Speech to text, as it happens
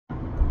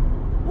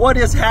What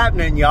is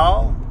happening,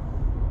 y'all?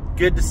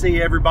 Good to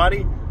see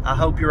everybody. I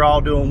hope you're all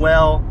doing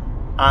well.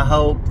 I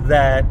hope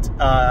that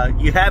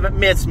you haven't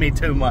missed me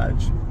too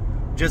much.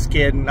 Just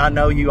kidding. I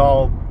know you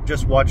all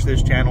just watch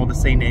this channel to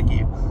see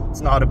Nikki.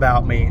 It's not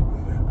about me.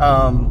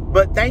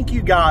 But thank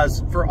you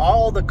guys for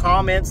all the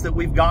comments that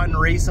we've gotten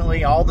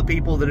recently, all the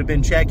people that have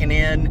been checking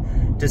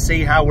in to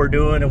see how we're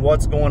doing and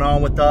what's going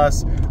on with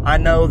us. I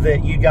know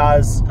that you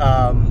guys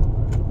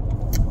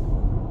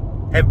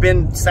have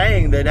been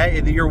saying that,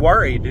 hey, that you're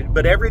worried,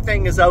 but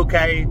everything is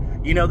okay.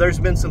 You know, there's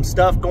been some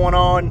stuff going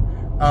on.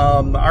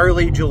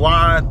 Early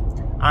July,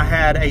 I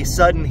had a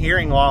sudden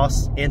hearing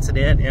loss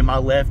incident in my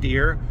left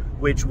ear,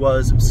 which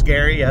was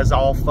scary as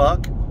all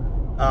fuck.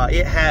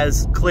 It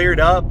has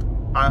cleared up.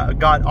 I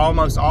got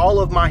almost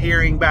all of my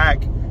hearing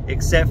back,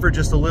 except for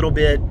just a little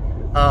bit,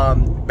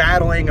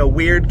 battling a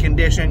weird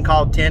condition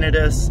called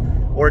tinnitus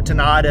or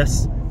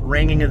tinnitus,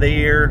 ringing of the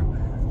ear.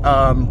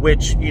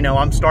 Which, you know,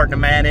 I'm starting to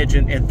manage,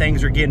 and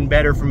things are getting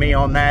better for me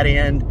on that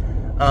end.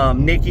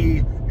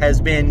 Nikki has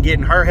been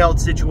getting her health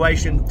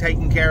situation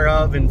taken care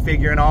of and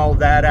figuring all of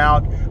that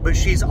out, but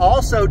she's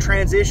also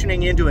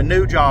transitioning into a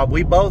new job.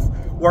 We both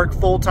work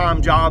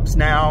full-time jobs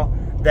now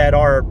that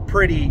are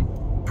pretty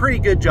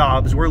good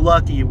jobs. We're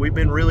lucky. We've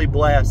been really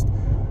blessed.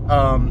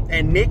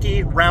 And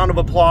Nikki, round of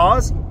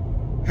applause,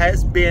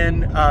 has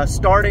been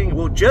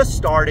just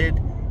started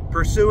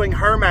pursuing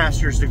her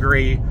master's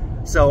degree.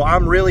 So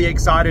I'm really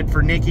excited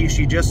for Nikki.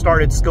 She just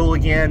started school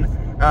again,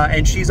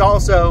 and she's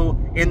also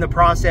in the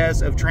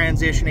process of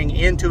transitioning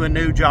into a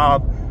new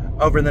job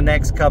over the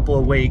next couple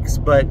of weeks.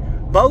 But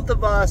both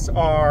of us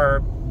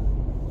are,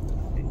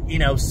 you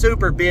know,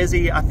 super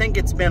busy. I think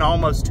it's been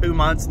almost 2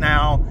 months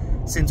now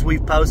since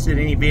we've posted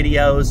any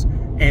videos,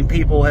 and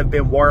people have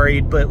been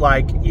worried. But,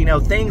 like, you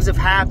know, things have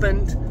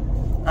happened,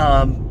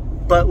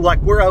 but,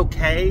 like, we're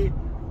okay.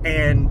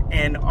 And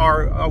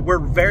we're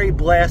very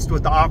blessed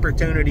with the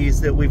opportunities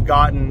that we've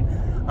gotten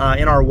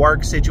in our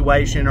work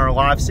situation, our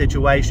life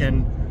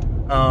situation.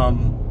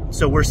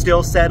 So we're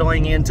still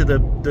settling into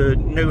the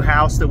new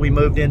house that we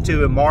moved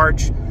into in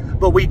March.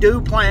 But we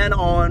do plan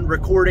on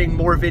recording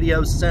more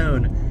videos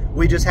soon.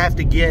 We just have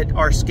to get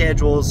our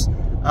schedules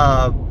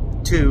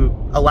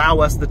to allow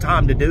us the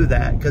time to do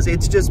that, because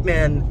it's just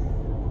been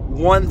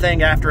one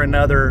thing after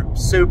another,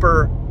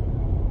 super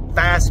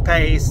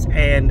fast-paced,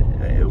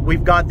 and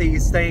we've got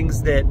these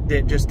things that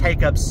just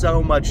take up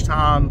so much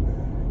time.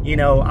 You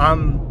know,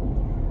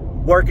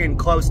 I'm working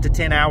close to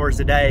 10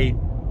 hours a day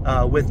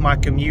with my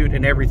commute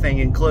and everything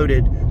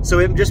included, so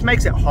it just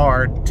makes it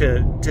hard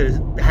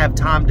to have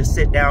time to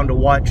sit down to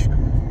watch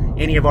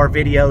any of our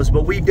videos.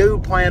 But we do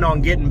plan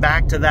on getting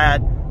back to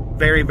that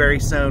very,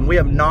 very soon. We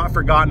have not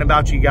forgotten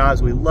about you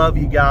guys. We love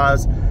you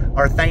guys,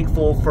 are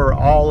thankful for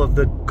all of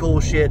the cool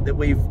shit that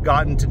we've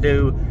gotten to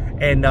do,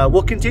 and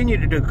we'll continue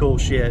to do cool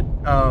shit.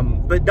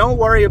 But don't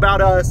worry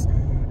about us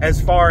as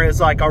far as,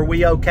 like, are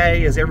we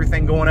okay? Is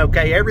everything going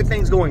okay?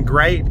 Everything's going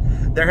great.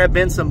 There have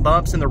been some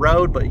bumps in the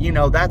road, but, you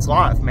know, that's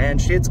life, man.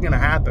 Shit's gonna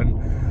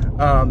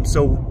happen.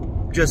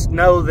 So just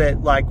know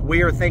that, like,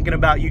 we are thinking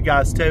about you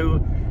guys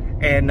too,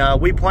 and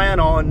we plan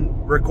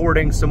on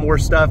recording some more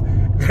stuff.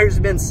 There's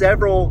been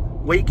several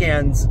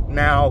weekends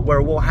now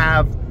where we'll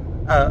have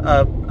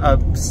a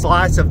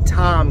slice of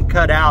time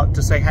cut out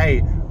to say,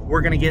 hey, we're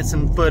gonna get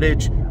some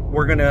footage.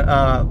 We're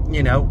gonna,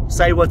 you know,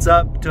 say what's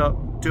up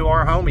to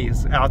our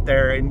homies out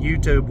there in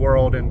YouTube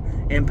world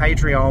and in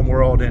Patreon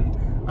world.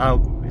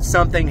 And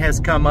something has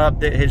come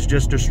up that has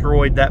just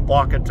destroyed that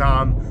block of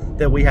time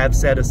that we have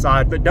set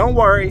aside. But don't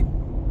worry,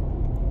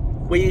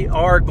 we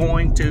are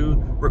going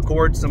to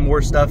record some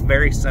more stuff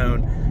very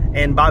soon.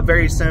 And by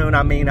very soon,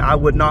 I mean, I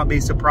would not be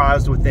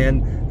surprised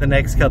within the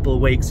next couple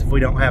of weeks if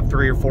we don't have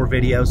 3 or 4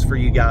 videos for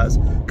you guys,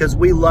 because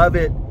we love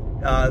it.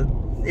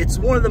 It's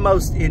one of the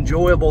most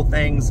enjoyable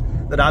things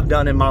that I've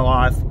done in my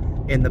life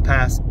in the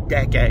past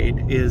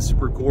decade, is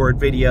record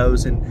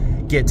videos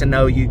and get to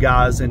know you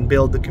guys and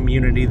build the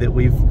community that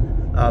we've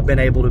been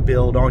able to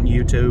build on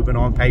YouTube and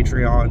on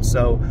Patreon.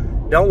 So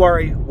don't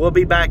worry, we'll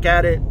be back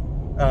at it.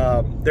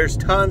 There's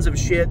tons of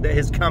shit that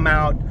has come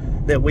out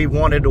that we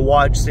wanted to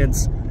watch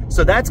since.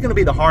 So that's going to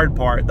be the hard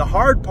part. The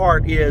hard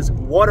part is,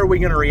 what are we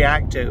going to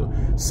react to?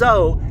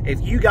 So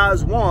if you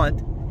guys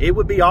want, it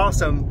would be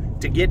awesome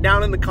to get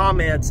down in the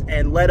comments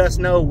and let us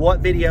know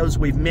what videos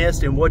we've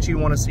missed and what you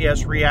want to see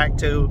us react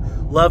to.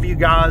 Love you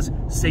guys.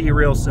 See you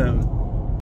real soon.